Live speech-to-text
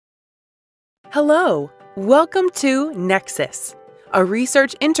Hello, welcome to Nexus, a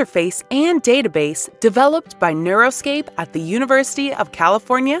research interface and database developed by Neuroscape at the University of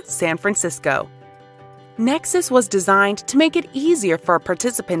California, San Francisco. Nexus was designed to make it easier for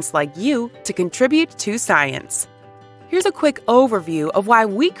participants like you to contribute to science. Here's a quick overview of why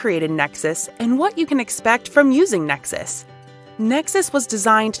we created Nexus and what you can expect from using Nexus. Nexus was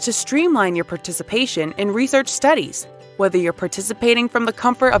designed to streamline your participation in research studies, whether you're participating from the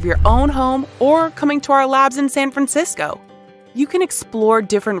comfort of your own home or coming to our labs in San Francisco. You can explore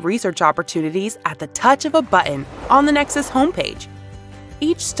different research opportunities at the touch of a button on the Nexus homepage.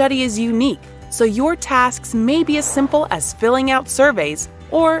 Each study is unique, so your tasks may be as simple as filling out surveys,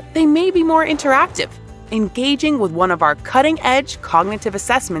 or they may be more interactive, engaging with one of our cutting-edge cognitive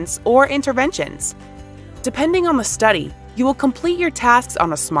assessments or interventions. Depending on the study, you will complete your tasks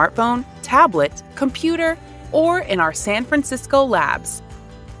on a smartphone, tablet, computer, or in our San Francisco labs.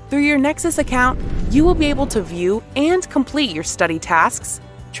 Through your Nexus account, you will be able to view and complete your study tasks,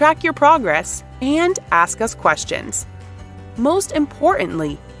 track your progress, and ask us questions. Most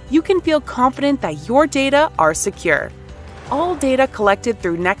importantly, you can feel confident that your data are secure. All data collected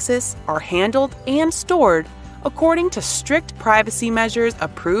through Nexus are handled and stored according to strict privacy measures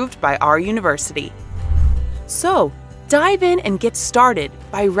approved by our university. So, dive in and get started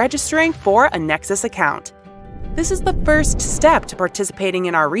by registering for a Nexus account. This is the first step to participating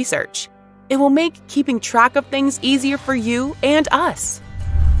in our research. It will make keeping track of things easier for you and us.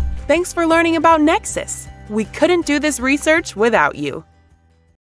 Thanks for learning about Nexus. We couldn't do this research without you.